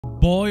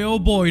Boy, oh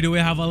boy, do we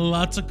have a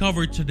lot to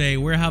cover today.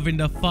 We're having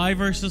the 5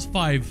 versus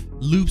 5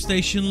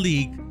 Loopstation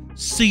League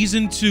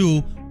Season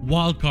 2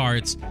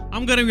 wildcards.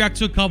 I'm gonna react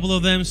to a couple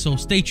of them, so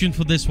stay tuned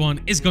for this one.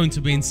 It's going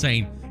to be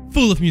insane.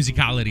 Full of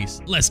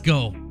musicalities. Let's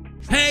go.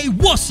 Hey,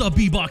 what's up,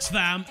 Beatbox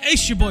fam?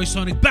 It's your boy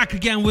Sonik back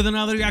again with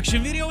another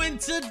reaction video, and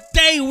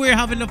today we're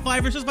having the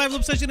 5 versus 5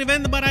 Loopstation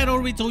event, but I'd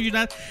already told you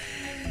that.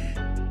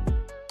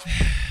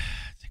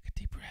 Take a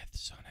deep breath,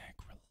 Sonik.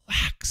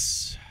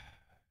 Relax.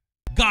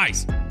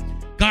 Guys.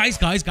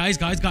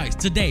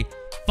 Today,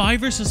 5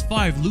 versus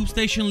 5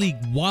 Loopstation League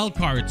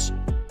wildcards.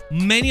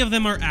 Many of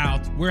them are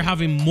out. We're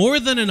having more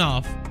than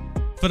enough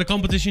for the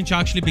competition to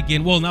actually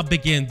begin. Well, not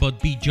begin, but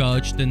be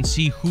judged and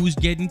see who's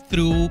getting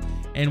through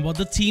and what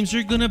the teams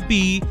are gonna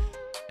be.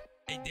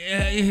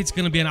 It's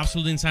gonna be an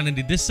absolute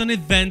insanity. This is an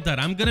event that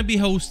I'm gonna be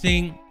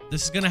hosting.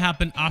 This is gonna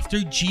happen after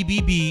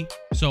GBB,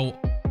 so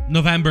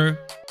November.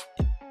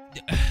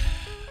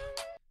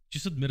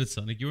 Just admit it,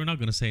 Sonic. You were not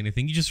gonna say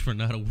anything. You just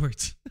ran out of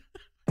words.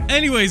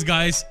 Anyways,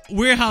 guys,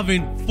 we're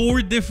having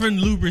 4 different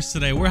loopers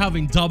today. We're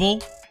having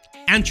double,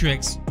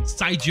 ANTRIX,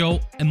 SYJO,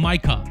 and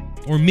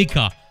MIKAH, or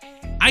MIKAH.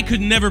 I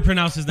could never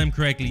pronounce his name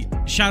correctly.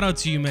 Shout out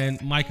to you, man.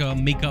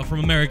 MIKAH from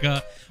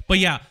America. But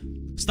yeah,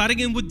 starting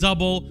in with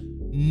double,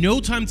 no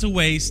time to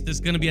waste.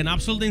 There's gonna be an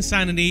absolute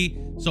insanity.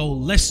 So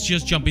let's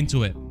just jump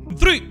into it.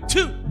 3,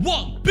 2,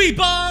 1,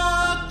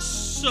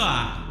 beatbox!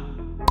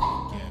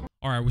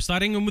 Alright, we're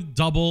starting in with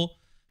double.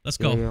 Let's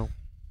go. Yo.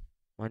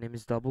 My name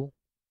is Double.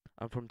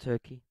 I'm from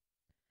Turkey.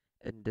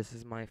 And this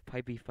is my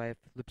 5v5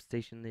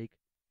 Loopstation League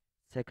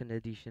 2nd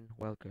edition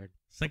wildcard.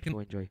 Second.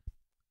 Enjoy.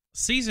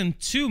 Season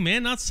 2,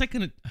 man, not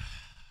second.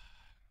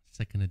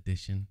 Second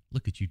edition.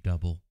 Look at you,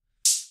 Double.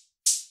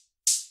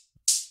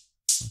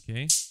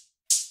 Okay.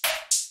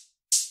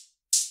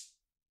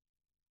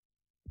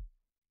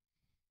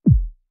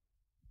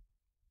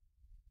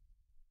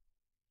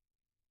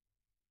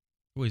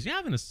 Wait, is he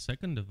having a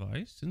second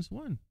device? Since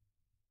when?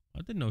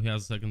 I didn't know he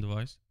has a second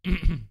device.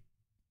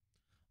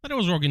 I thought I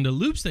was rocking the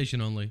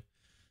Loopstation only.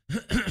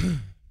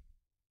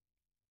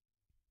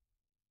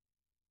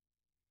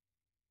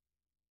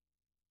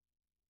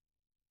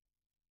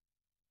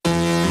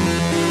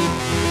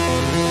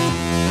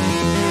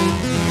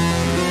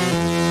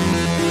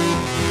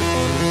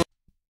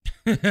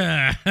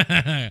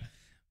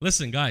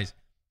 Listen, guys.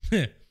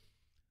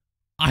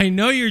 I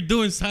know you're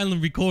doing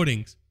silent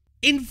recordings.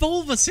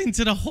 Involve us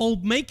into the whole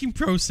making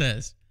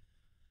process.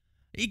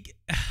 Man,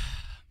 I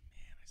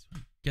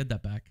swear, get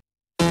that back.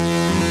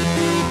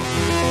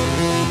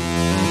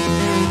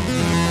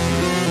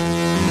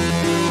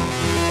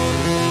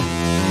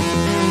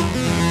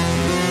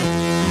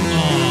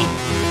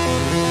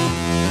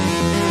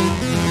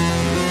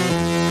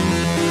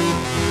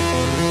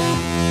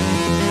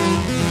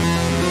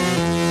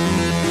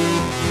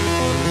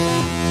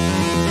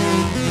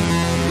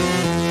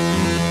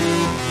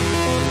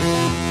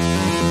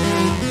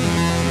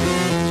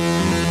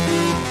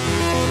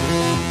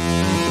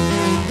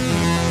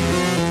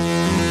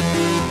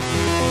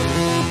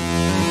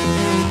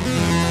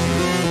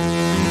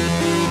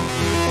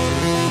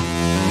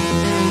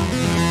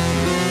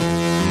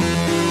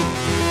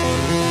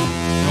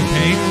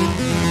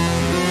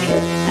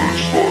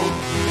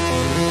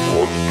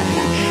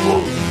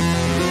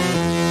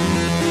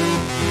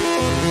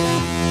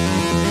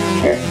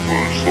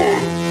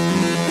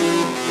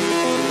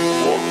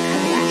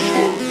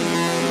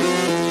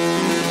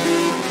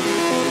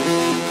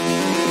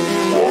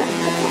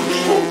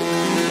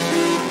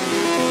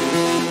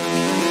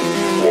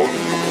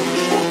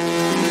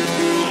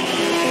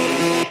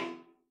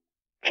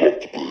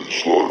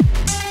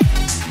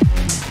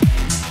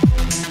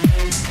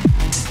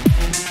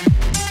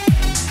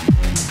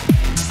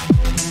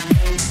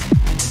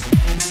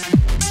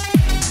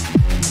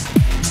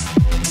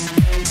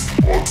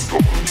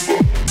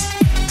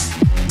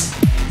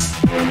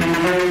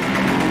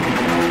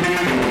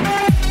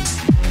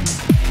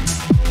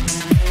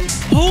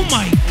 Oh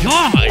my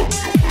God!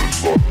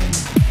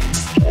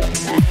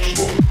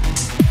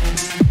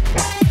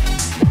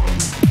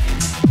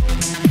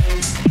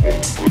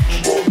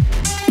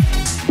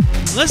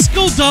 Let's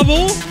go,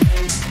 Double!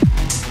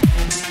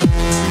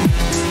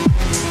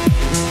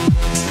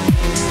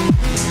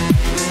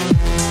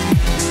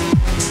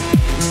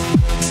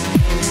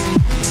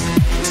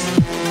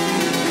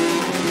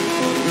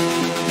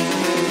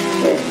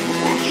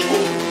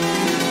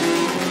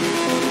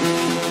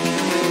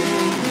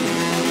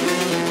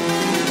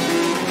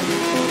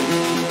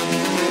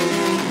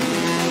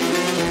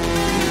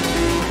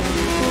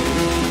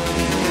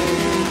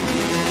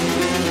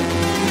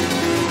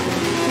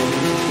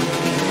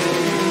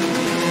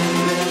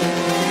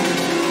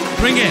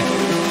 Bring it.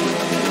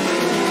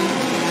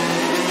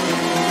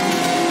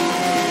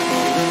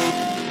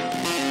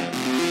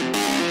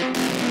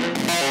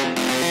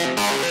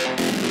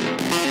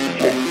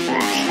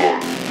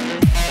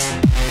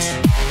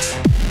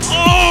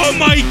 Oh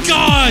my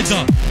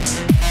God!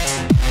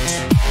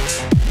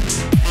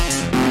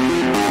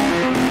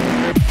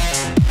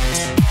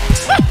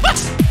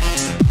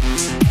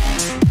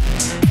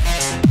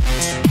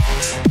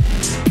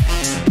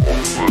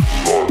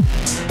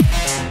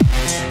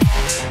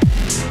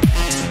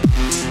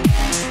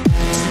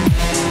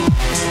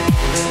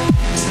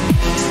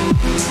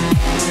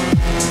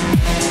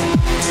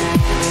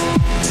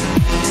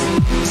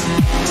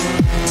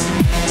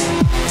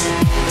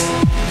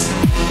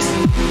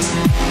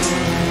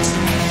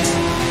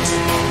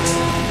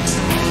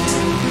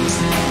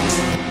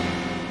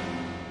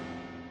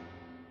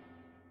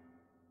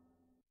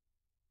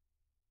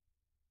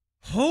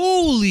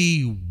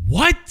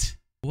 What?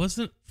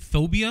 Wasn't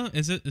phobia?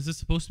 Is it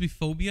supposed to be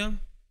phobia?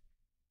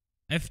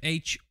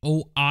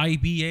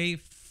 FHOIBA?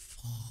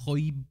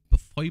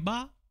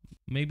 Phoiba?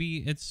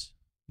 Maybe it's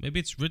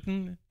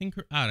written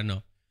incorrect. I don't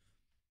know.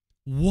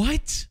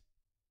 What?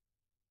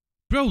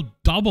 Bro,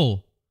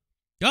 double.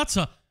 That's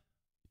a...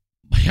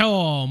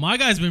 Yo, my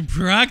guy's been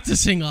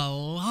practicing a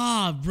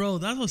lot, bro.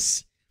 That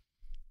was...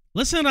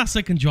 Listen to that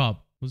second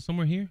drop. Was it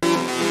somewhere here?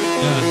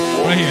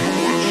 Yeah, right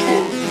here.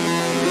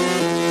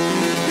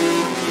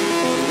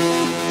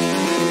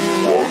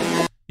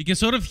 You can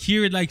sort of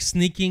hear it like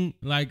sneaking,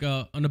 like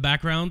on the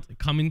background,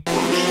 coming.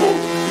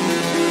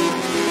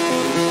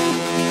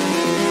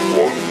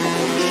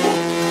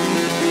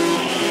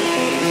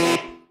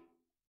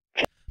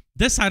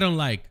 This I don't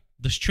like.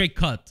 The straight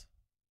cut.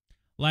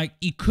 Like,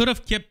 he could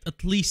have kept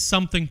at least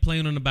something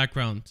playing on the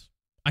background.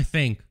 I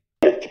think.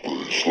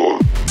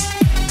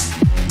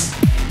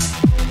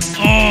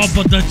 Oh,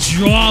 but the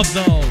drop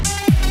though.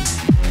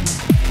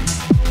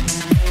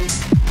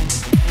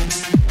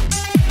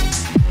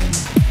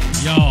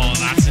 Yo,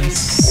 that's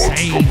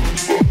insane.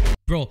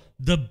 Bro,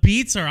 the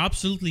beats are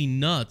absolutely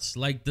nuts.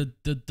 Like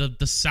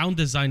the sound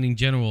design in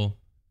general.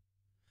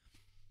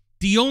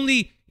 The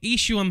only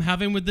issue I'm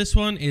having with this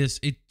one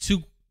is it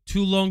took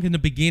too long in the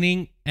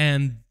beginning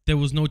and there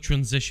was no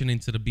transition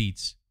into the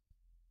beats.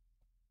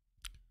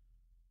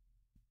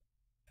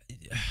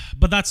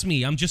 But that's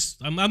me. I'm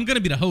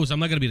gonna be the host. I'm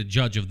not gonna be the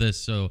judge of this.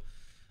 So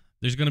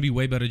there's gonna be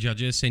way better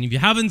judges. And if you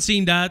haven't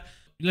seen that,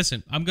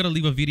 listen, I'm gonna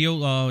leave a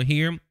video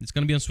here. It's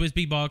gonna be on Swiss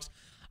Beatbox.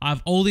 I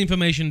have all the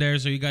information there,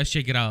 so you guys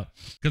check it out.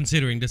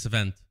 Considering this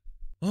event.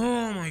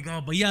 Oh my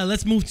god! But yeah,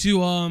 let's move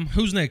to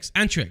who's next?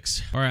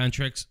 ANTRIX. All right,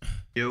 ANTRIX.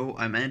 Yo,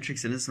 I'm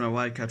ANTRIX and this is my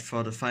wildcard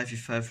for the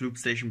 5v5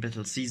 Loopstation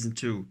Battle Season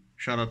 2.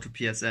 Shout out to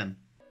PSN.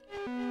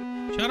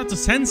 Shout out to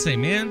Sensei,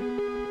 man.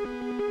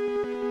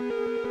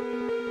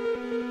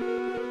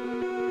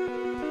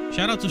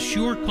 Shout out to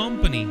Sure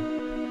Company.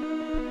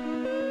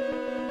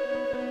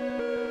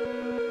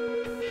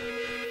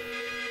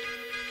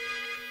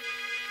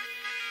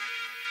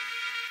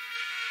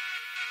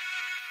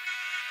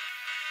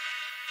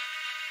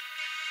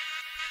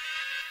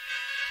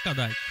 Got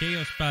that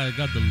chaos pad,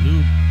 got the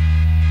loop.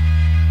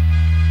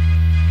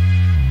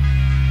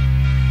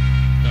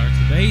 Starts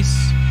the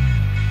bass.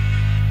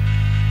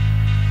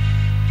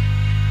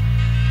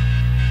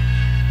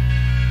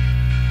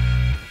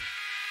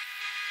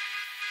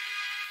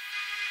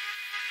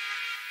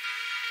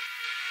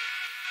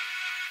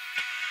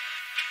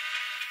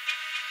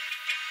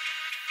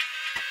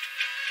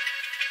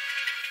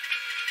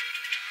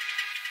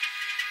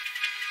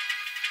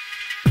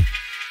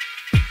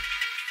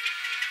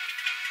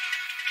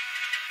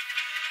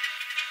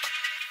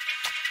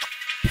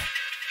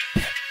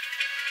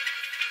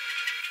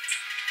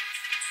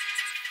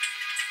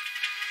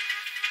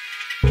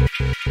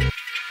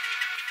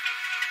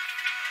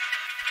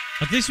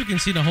 At least we can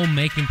see the whole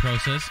making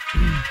process.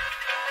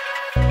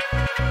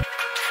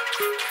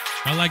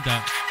 I like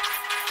that.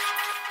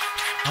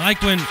 I like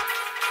when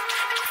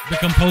the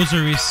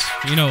composer is,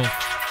 you know,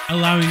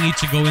 allowing me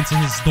to go into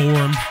his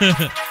dorm.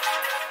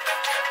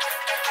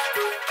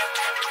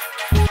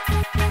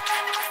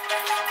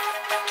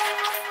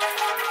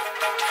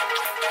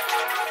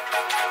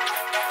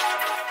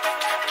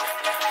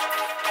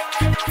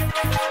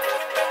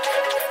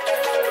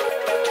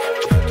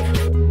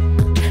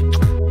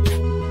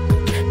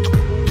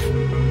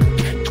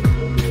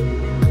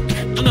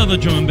 Another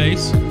drum and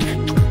bass.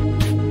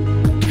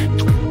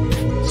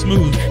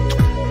 Smooth.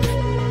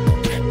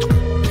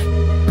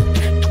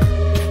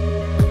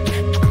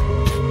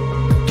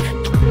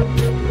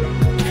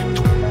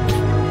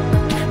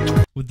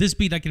 With this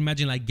beat, I can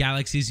imagine like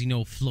galaxies, you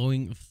know,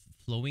 floating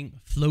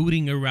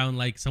around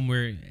like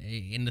somewhere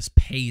in the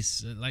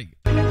space. Like,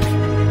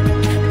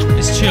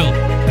 it's chill.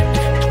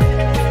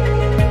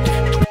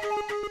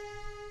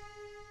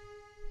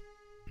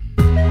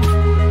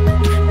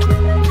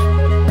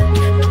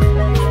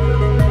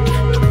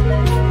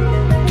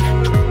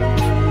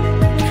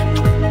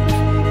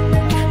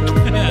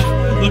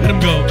 Look at him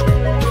go.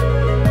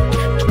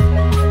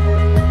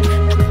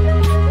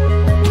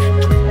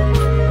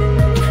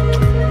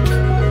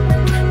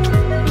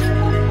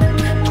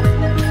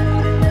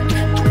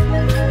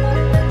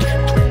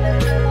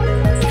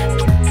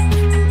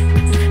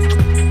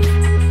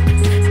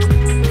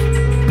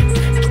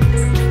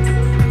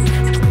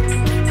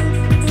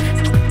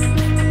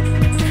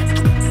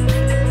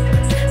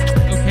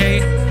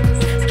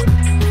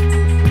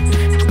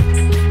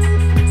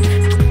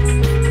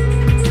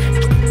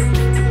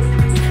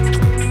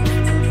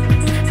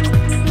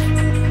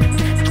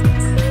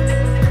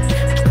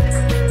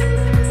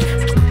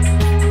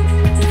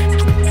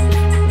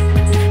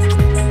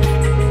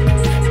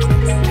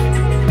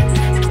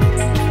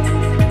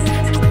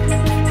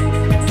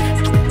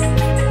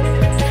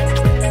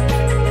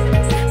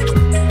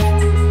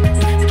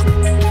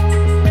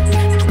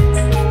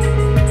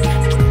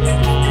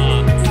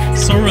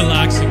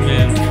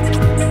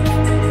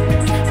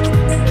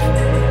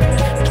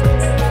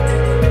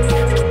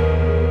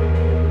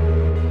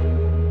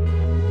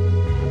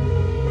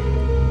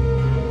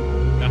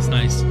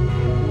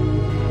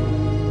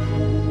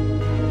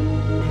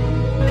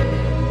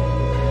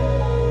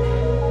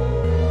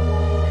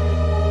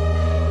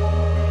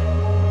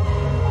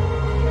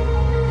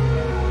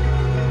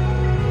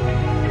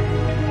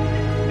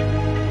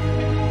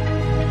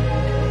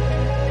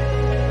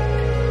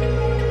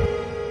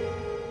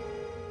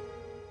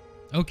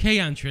 Okay,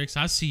 ANTRIX,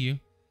 I see you.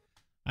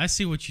 I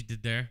see what you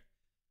did there.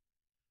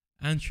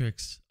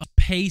 ANTRIX.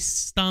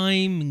 Pace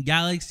time and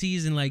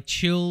galaxies and like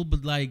chill,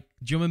 but like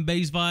drum and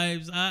bass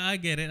vibes. I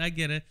get it. I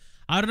get it.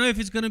 I don't know if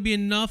it's going to be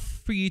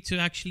enough for you to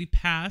actually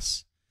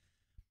pass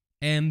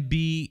and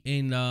be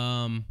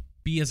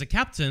as a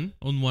captain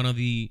on one of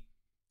the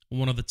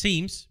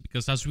teams,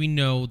 because as we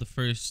know, the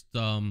first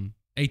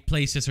 8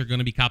 places are going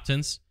to be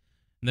captains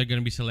and they're going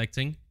to be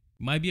selecting.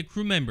 Might be a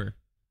crew member,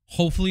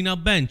 hopefully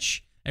not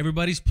bench.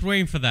 Everybody's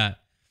praying for that.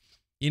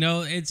 You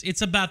know,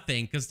 it's a bad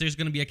thing because there's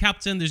going to be a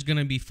captain, there's going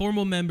to be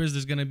formal members,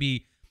 there's going to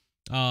be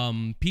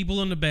people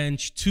on the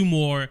bench, 2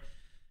 more,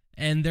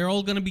 and they're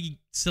all going to be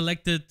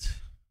selected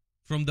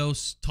from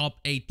those top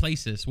 8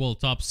 places. Well,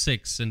 top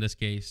 6 in this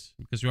case,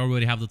 because we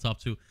already have the top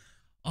 2.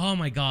 Oh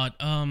my god.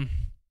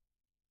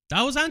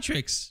 That was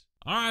ANTRIX.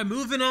 All right,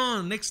 moving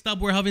on. Next up,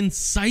 we're having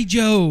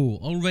SYJO.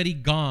 Already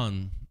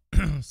gone.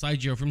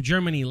 SYJO from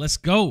Germany. Let's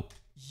go.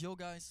 Yo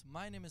guys,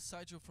 my name is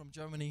SYJO from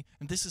Germany,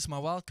 and this is my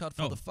wildcard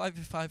for the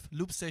 5v5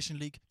 Loopstation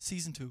League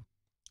Season 2.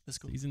 Let's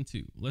go. Season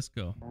 2. Let's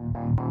go.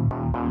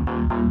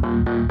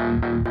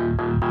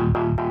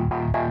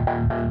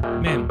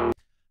 Man,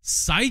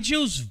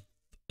 SYJO's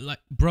like,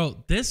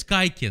 bro, this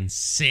guy can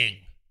sing.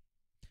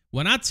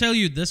 When I tell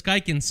you this guy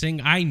can sing,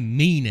 I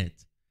mean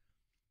it.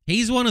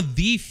 He's one of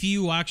the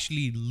few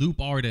actually loop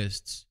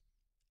artists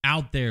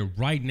out there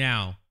right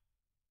now.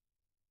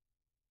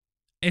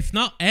 If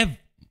not ever.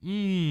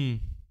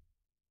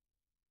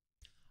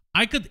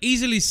 I could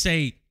easily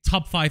say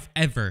top 5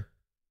 ever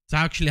to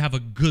actually have a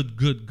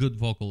good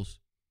vocals.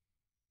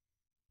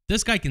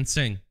 This guy can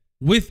sing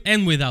with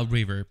and without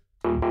reverb.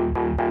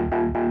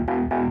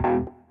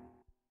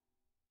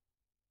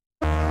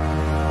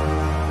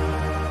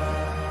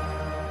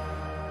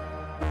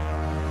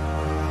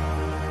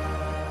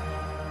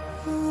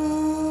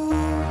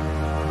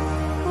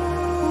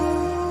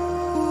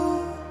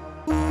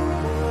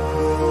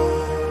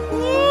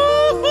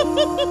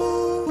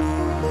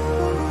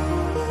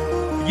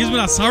 Gives me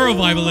that sorrow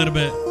vibe a little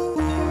bit.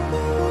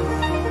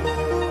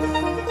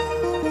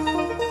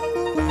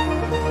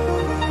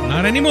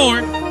 Not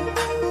anymore.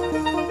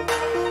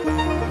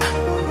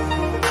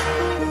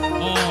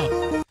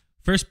 Oh,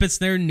 first bit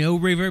snare, no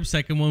reverb.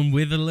 Second one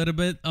with a little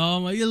bit. Yeah,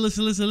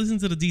 listen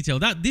to the detail.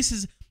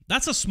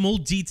 That's a small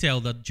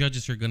detail that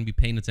judges are going to be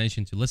paying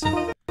attention to.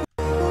 Listen.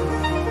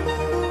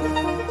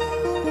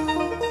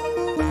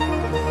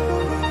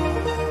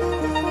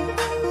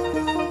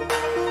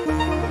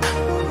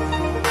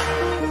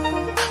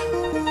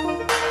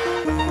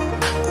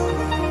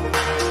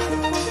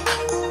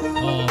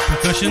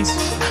 Percussions.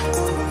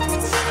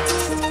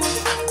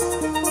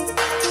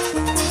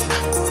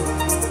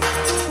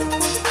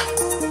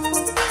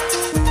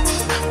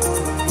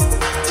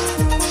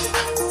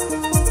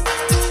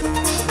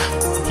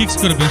 Kicks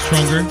could have been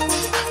stronger.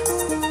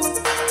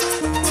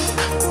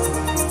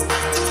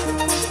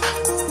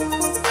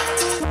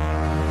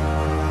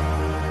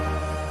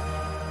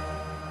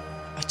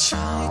 I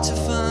tried to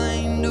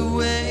find a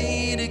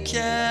way to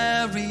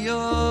carry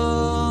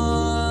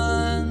on.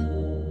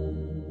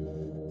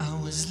 I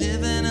was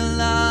living a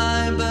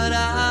lie, but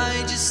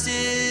I just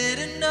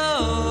didn't know.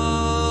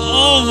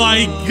 Oh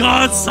my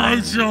god,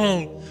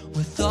 SYJO!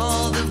 With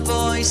all the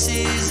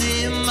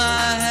voices in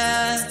my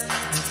head,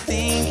 I'm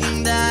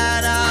thinking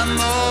that I'm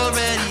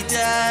already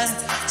dead.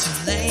 Too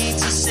late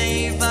to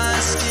save my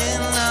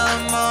skin,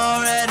 I'm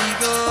already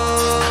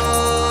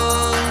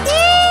gone.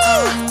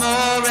 I'm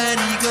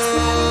already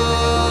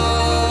gone.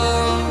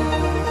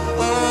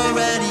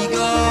 Already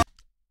gone.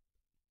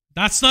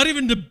 That's not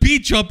even the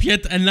beat drop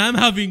yet, and I'm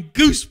having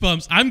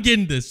goosebumps. I'm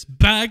getting this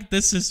back.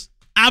 This is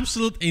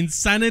absolute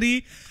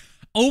insanity.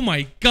 Oh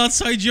my god,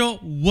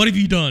 SYJO, what have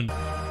you done?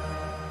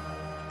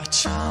 I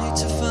tried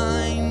to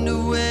find a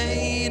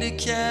way to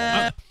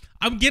catch.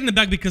 I'm getting it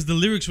back because the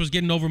lyrics was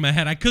getting over my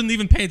head. I couldn't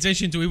even pay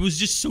attention to it. It was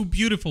just so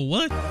beautiful.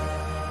 What?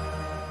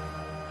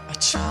 I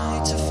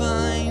tried to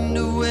find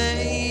a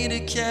way to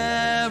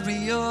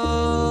carry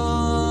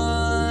on.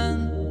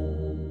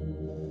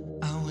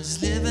 I was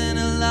living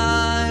a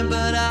lie,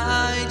 but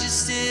I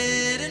just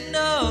didn't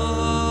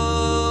know.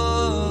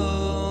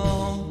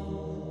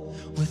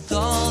 With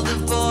all the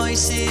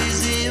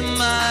voices in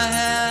my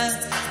head,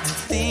 I'm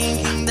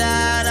thinking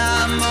that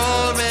I'm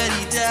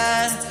already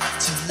dead.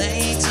 Too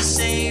late to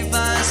save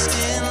my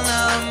skin,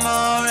 I'm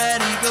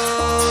already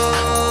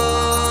gone.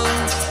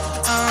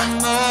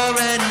 I'm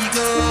already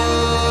gone.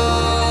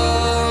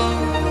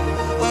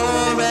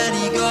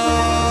 Already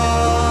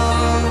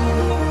gone.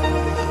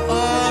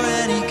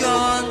 Already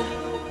gone.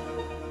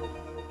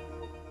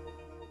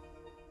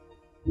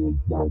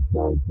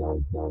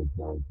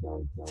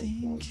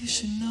 Think you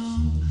should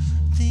know,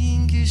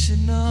 think you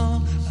should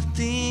know, I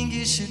think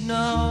you should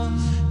know,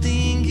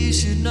 think you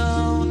should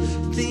know,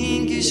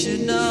 think you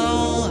should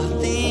know,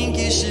 I think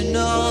you should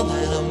know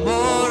that I'm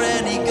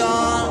already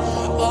gone,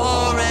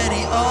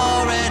 already gone.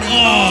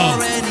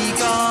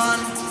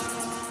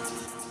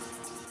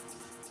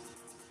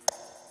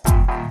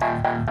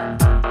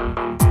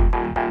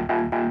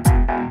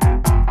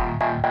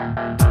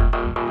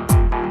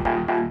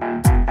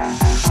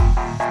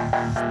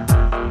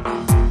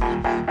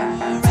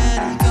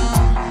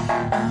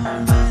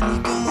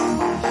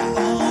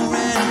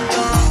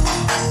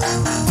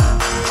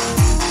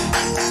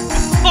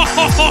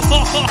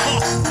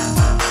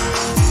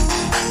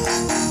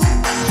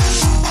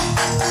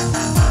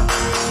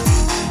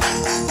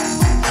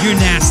 You're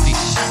nasty.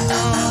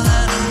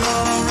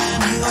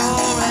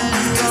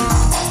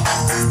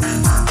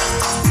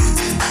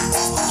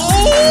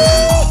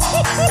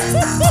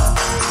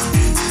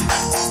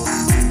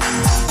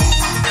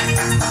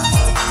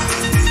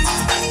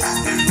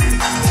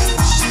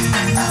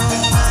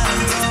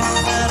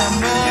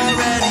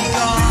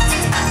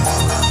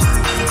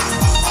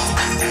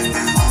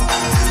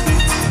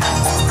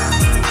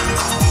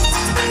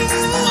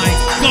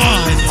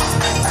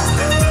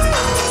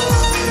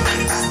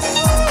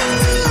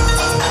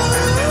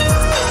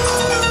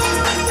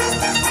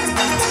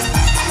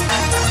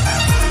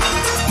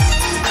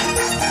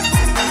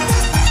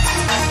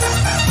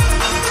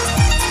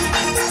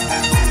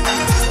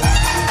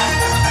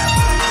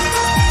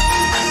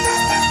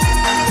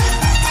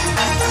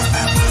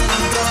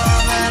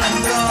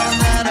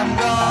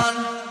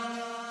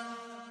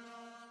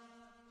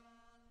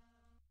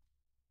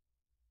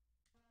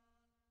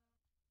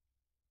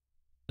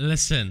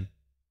 Listen.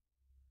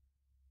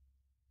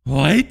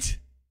 What?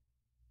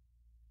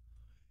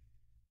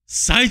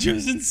 SYJO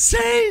is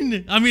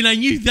insane. I mean, I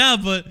knew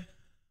that, but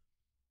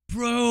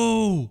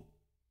bro.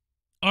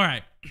 All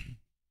right.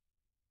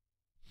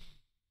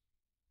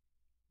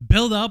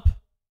 Build up.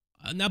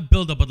 Not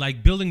build up, but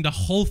like building the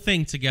whole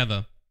thing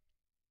together.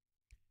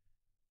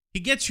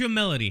 He gets you a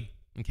melody,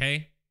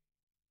 okay?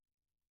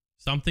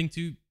 Something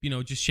to, you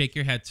know, just shake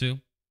your head to.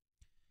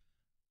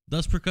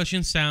 Does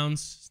percussion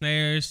sounds,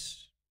 snares,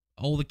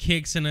 all the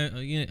kicks and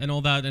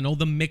all that, and all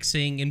the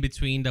mixing in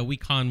between that we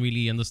can't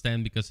really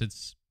understand because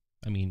it's,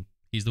 I mean,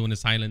 he's doing it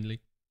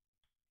silently.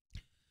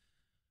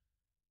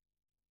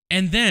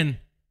 And then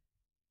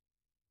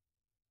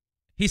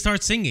he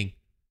starts singing.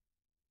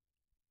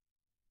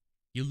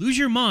 You lose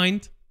your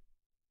mind,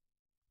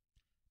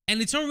 and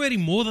it's already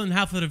more than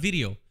half of the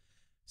video.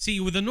 See,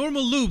 with the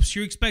normal loops,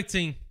 you're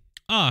expecting,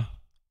 turn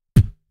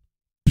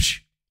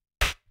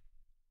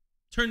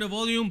the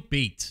volume,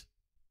 beat,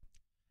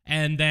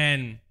 and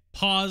then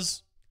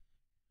pause,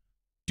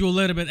 do a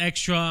little bit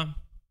extra,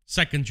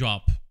 second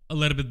drop, a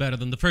little bit better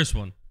than the first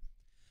one.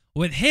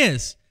 With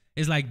his,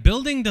 is like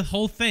building the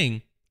whole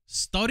thing,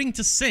 starting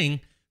to sing,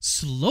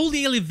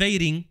 slowly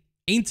elevating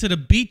into the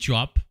beat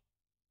drop,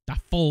 that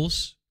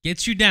falls,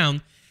 gets you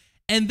down,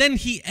 and then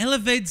he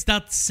elevates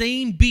that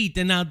same beat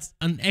and adds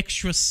an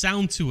extra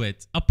sound to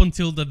it up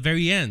until the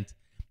very end.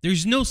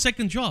 There's no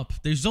second drop,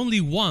 there's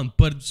only one,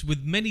 but it's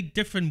with many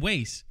different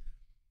ways.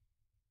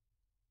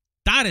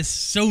 That is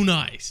so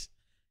nice.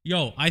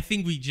 Yo, I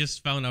think we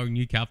just found our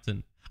new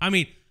captain. I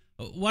mean,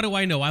 what do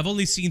I know? I've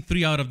only seen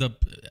 3 out of the,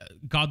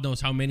 God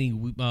knows how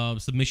many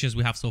submissions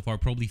we have so far.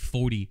 Probably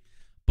 40.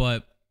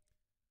 But,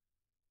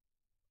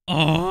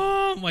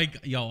 oh my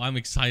God. Yo, I'm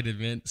excited,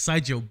 man.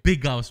 SYJO,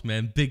 big ups,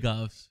 man. Big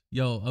ups.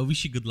 Yo, I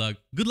wish you good luck.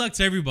 Good luck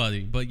to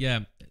everybody. But yeah,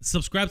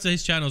 subscribe to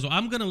his channel. So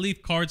I'm going to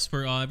leave cards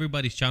for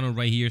everybody's channel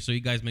right here. So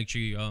you guys make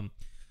sure you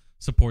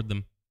support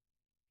them.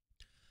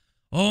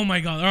 Oh my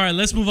God. All right,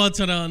 let's move on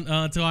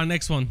to our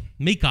next one.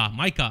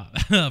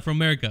 MIKAH from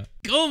America.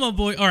 Go, my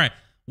boy. All right.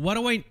 What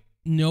do I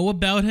know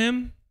about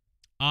him?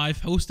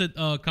 I've hosted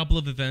a couple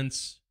of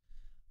events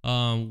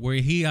where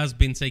he has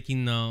been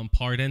taking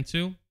part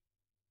into.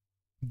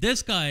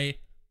 This guy,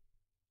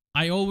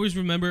 I always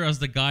remember as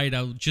the guy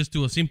that would just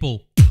do a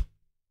simple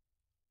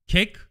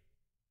kick,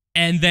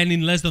 and then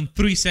in less than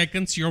 3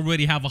 seconds, you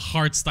already have a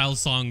hard style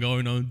song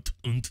going on.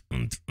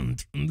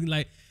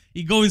 Like,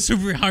 you go in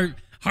super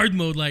hard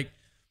mode. Like,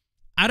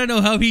 I don't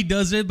know how he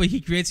does it, but he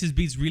creates his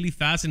beats really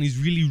fast, and he's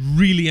really,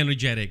 really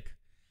energetic.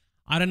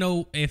 I don't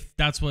know if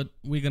that's what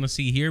we're gonna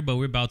see here, but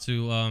we're about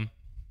to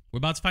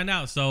find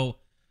out. So,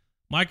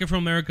 MIKAH from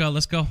America,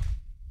 let's go.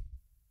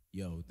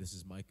 Yo, this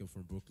is MIKAH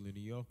from Brooklyn,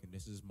 New York, and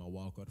this is my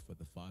wildcard for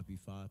the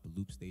 5v5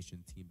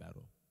 Loopstation Team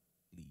Battle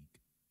League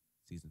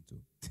Season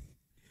 2.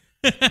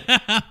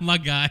 My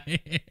guy.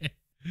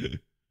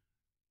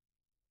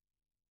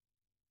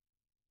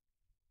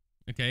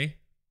 Okay.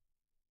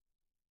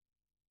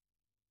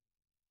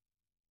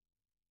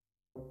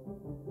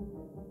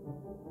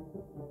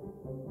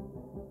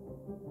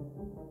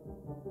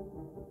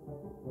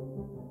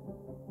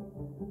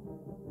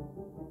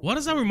 Why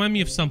does that remind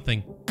me of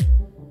something?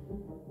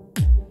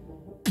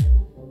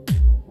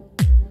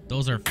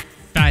 Those are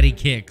fatty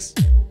kicks.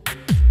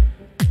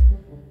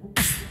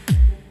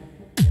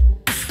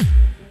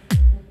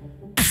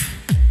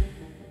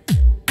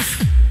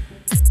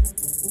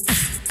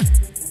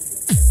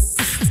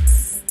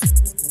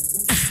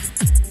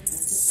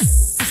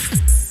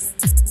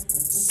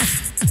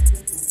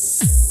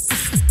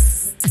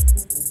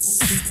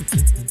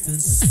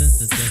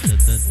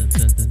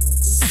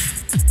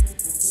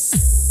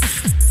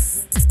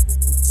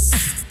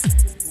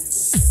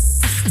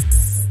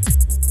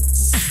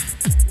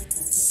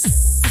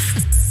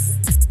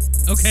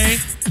 Okay.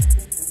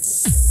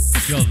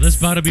 Yo, this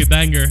about to be a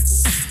banger.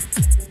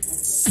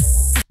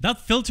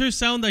 That filter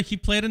sound that he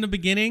played in the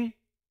beginning,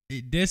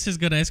 this is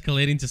gonna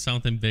escalate into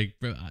something big,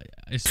 bro.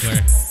 I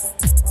swear.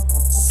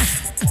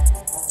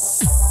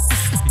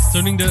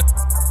 Concerning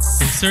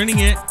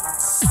it.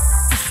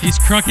 He's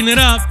cracking it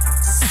up.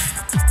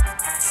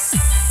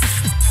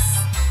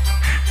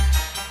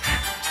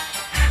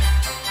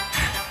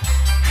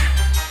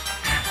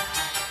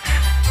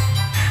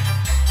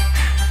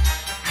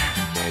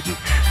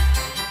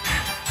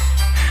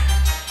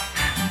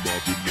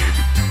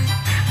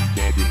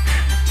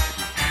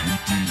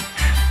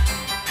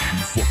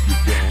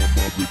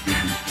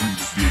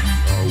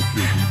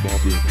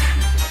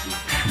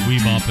 We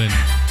boppin'.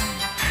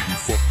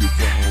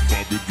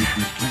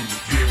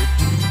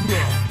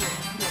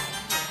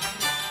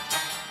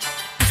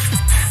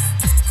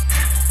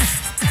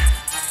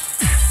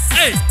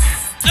 Hey,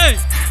 hey,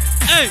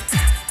 hey,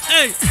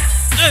 hey,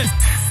 hey,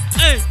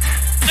 hey,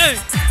 hey,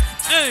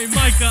 hey,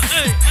 Micah,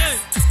 hey, hey.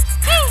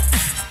 Woo!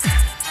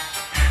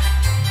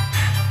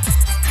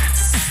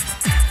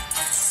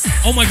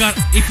 Oh my god,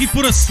 if you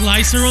put a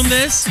slicer on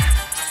this.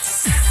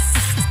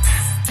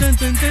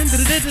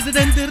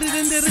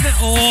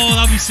 Oh,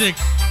 that'd be sick.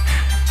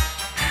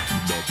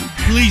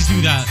 Please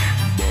do that.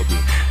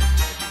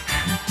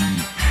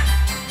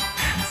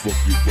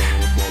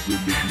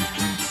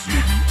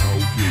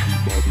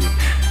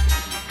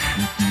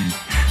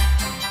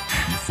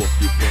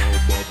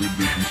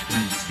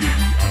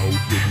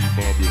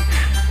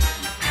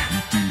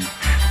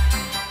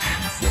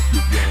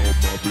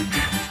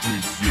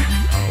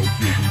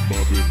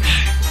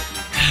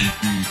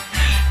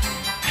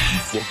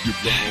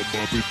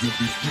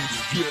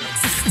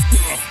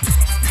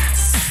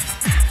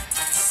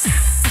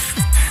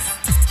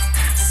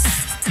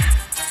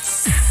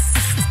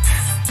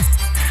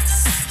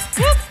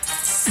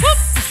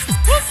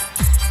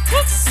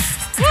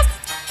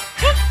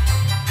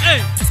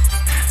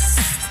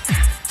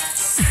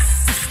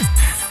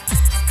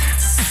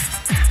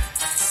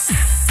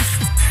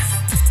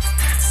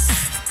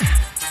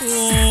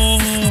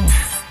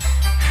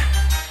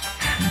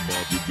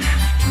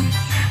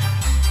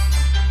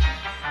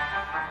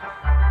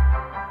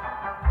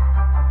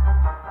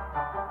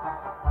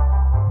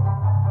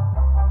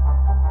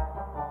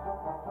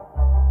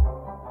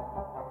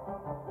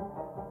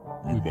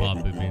 Bop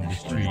it in the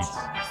streets.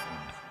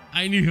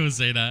 I knew he would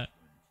say that.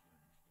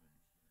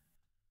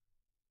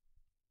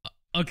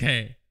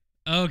 Okay,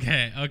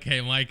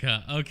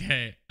 Micah.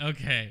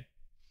 Okay.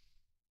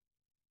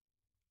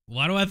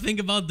 What do I think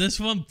about this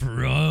one,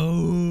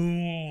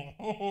 bro?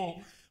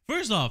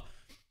 First off,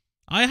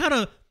 I had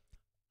a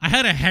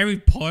Harry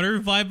Potter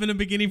vibe in the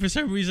beginning for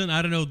some reason.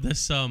 I don't know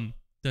this I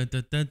don't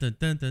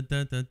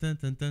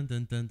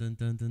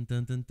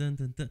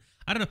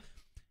know.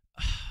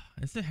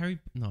 Is it Harry?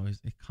 No, it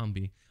can't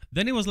be.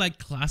 Then it was like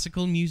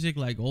classical music,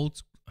 like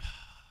old.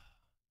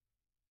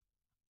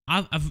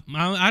 I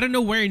don't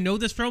know where I know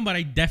this from, but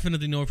I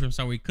definitely know it from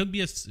somewhere. It could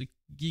be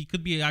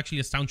actually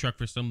a soundtrack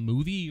for some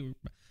movie. Or,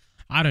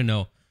 I don't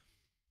know.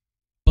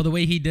 But the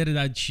way he did it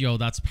at show,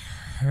 that's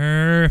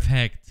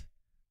perfect.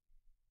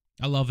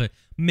 I love it.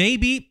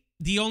 Maybe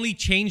the only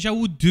change I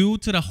would do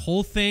to the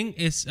whole thing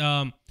is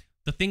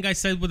the thing I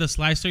said with the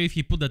slicer. If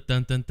you put the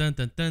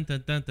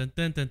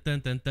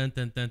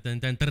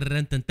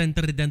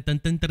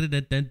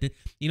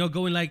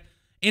going like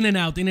in and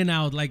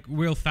out, like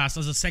real fast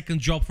as a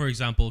second drop, for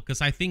example,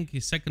 because I think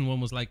his second one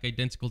was like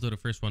identical to the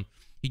first one.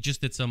 He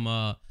just did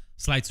some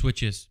slight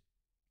switches,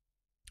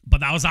 but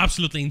that was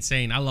absolutely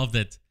insane. I loved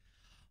it.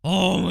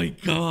 Oh my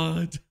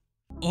god,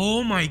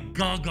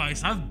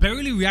 guys, I've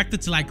barely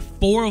reacted to like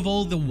 4 of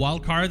all the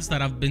wildcards that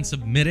have been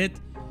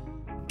submitted.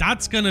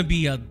 That's gonna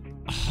be a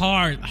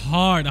hard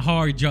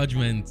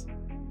judgment.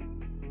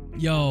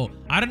 Yo,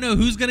 I don't know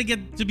who's gonna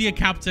get to be a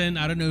captain.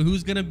 I don't know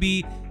who's gonna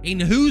be in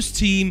whose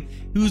team,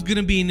 who's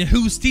gonna be in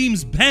whose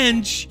team's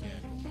bench,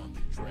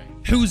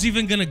 who's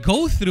even gonna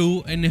go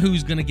through, and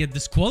who's gonna get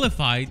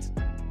disqualified.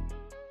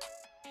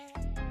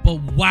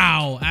 But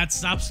wow,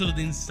 that's absolute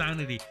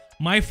insanity.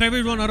 My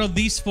favorite one out of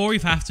these 4,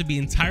 if I have to be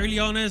entirely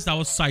honest, that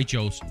was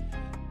SYJO's.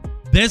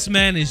 This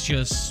man is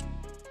just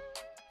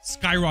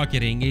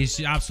skyrocketing.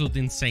 He's absolutely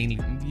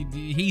insane.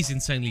 He's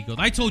insanely good.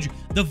 I told you,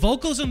 the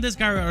vocals on this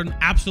guy are an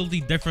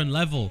absolutely different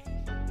level.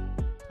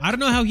 I don't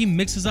know how he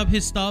mixes up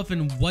his stuff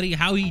and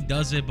how he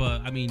does it,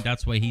 but I mean,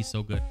 that's why he's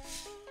so good.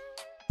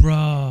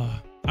 Bruh,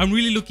 I'm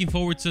really looking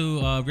forward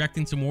to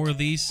reacting to more of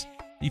these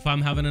if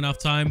I'm having enough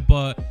time,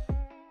 but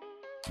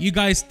you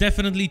guys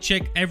definitely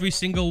check every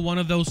single one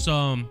of those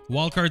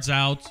wildcards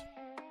out.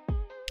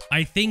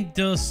 I think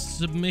the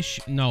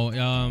submission... No,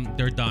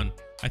 they're done.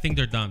 I think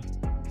they're done.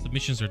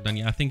 Submissions are done.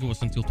 Yeah, I think it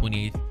was until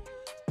 28th.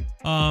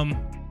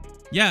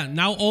 Yeah,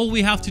 now all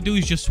we have to do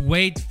is just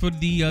wait for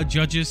the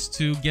judges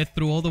to get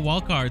through all the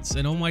wildcards.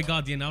 And oh my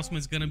god, the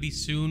announcement's gonna be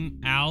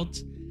soon out.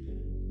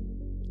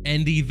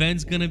 And the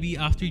event's gonna be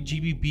after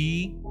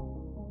GBB.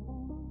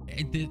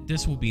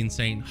 This will be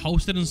insane.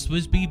 Hosted on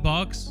Swiss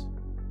Beatbox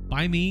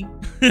by me.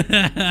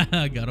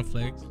 Gotta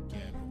flex.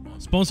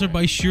 Sponsored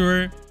by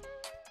Shure.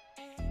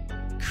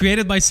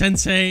 Created by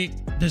Sensei.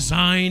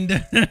 Designed.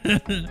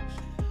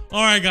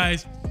 Alright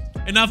guys,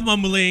 enough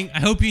mumbling. I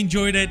hope you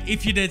enjoyed it.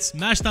 If you did,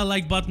 smash that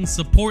like button.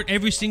 Support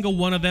every single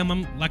one of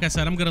them. Like I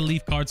said, I'm gonna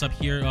leave cards up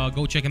here.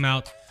 Go check them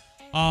out.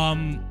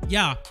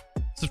 Yeah,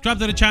 subscribe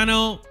to the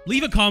channel.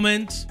 Leave a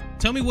comment.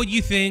 Tell me what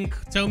you think.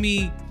 Tell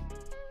me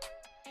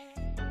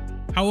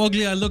how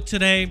ugly I look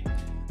today.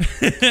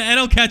 And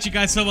I'll catch you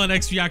guys on my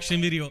next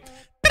reaction video.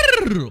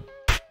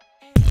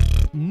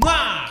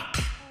 Mwah!